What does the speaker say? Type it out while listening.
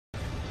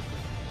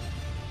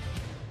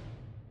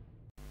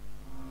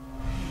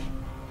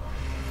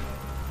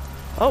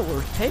Oh,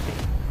 we're taping.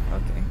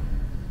 Okay.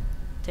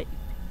 Tape.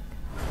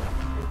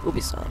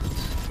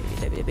 Ubisoft.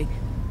 Taping.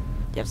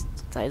 Yes,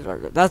 the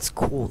title. That's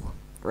cool.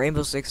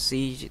 Rainbow Six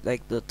Siege,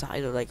 like the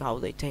title, like how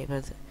they tape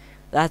it.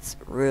 That's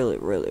really,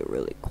 really,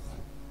 really cool.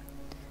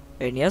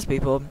 And yes,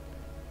 people,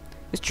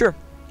 it's true.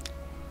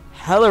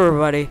 Hello,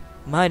 everybody.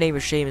 My name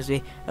is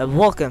Seamus, and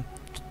welcome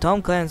to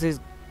Tom Clancy's.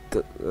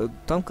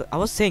 I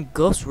was saying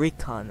Ghost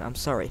Recon. I'm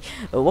sorry.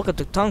 Welcome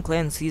to Tom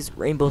Clancy's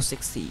Rainbow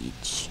Six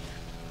Siege.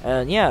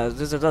 And yeah,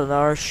 this is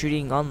another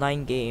shooting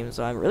online game,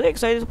 so I'm really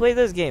excited to play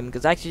this game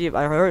because actually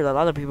I heard a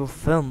lot of people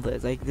film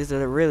this. Like, this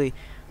is a really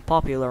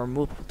popular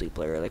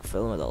multiplayer, like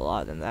film it a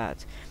lot and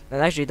that.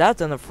 And actually,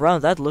 that on the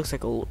front, that looks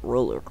like a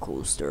roller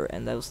coaster,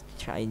 and those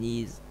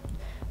Chinese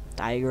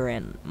tiger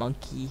and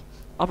monkey.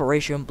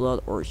 Operation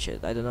Blood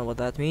Orchid. I don't know what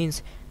that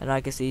means, and I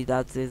can see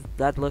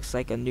that looks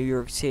like a New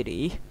York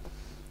City.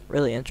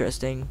 Really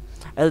interesting,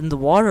 and the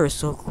water is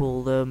so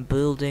cool. The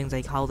buildings,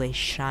 like how they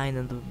shine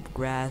in the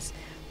grass.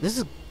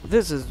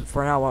 This is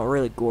for now on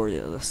really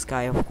gorgeous. The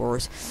sky, of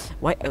course.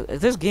 Why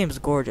this game is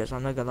gorgeous.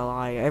 I'm not gonna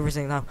lie.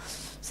 Everything now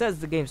since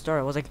the game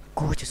started was like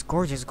gorgeous,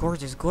 gorgeous,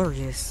 gorgeous,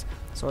 gorgeous.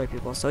 Sorry,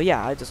 people. So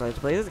yeah, I decided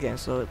to play this game.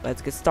 So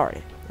let's get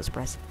started. Let's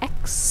press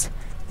X,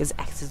 because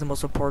X is the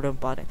most important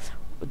button.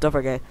 But don't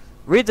forget,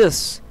 read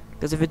this,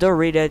 because if you don't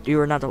read it, you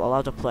are not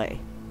allowed to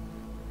play.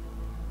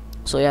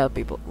 So yeah,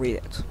 people, read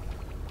it.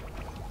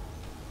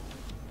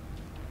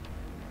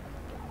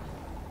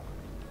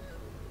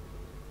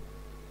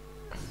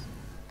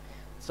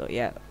 So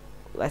yeah,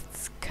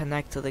 let's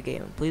connect to the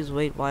game. Please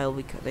wait while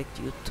we connect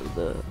you to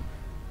the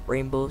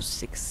Rainbow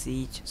Six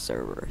Siege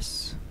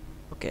servers.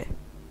 Okay,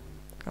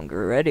 I'm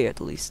ready at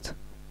least.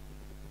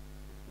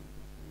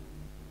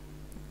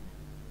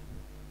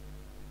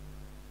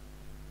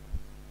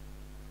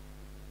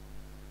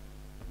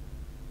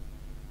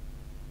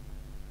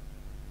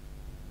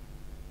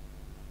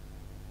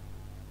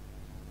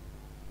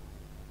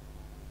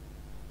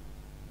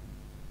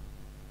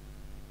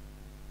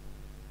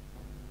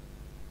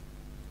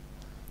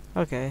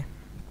 Okay,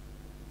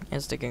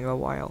 it's taking a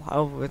while.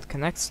 How it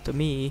connects to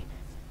me.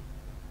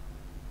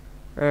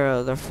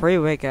 The free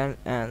weekend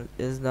and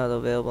is not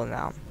available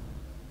now.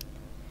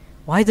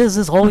 Why does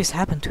this always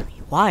happen to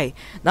me? Why?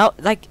 Now,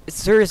 like,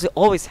 it's seriously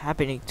always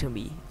happening to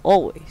me.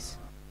 Always.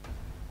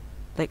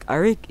 Like,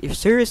 you're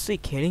seriously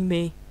kidding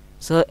me?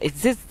 So,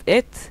 is this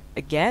it?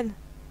 Again?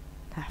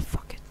 Ah,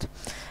 fuck it.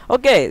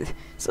 Okay,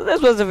 so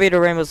this was the video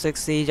Rainbow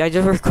Six Siege. I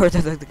just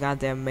recorded the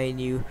goddamn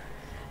menu.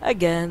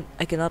 Again,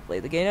 I cannot play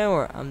the game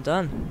anymore. I'm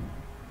done.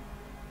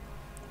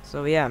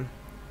 So yeah,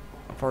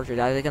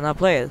 unfortunately, I cannot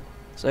play it.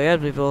 So yeah,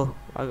 people,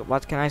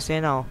 what can I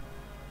say now?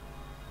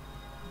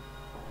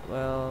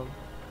 Well,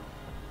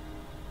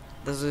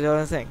 this is the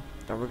only thing.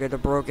 Don't forget to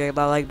broke that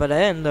like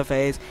button in the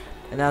face.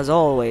 And as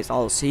always,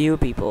 I'll see you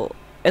people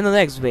in the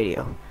next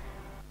video.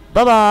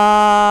 Bye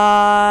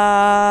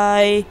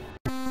bye.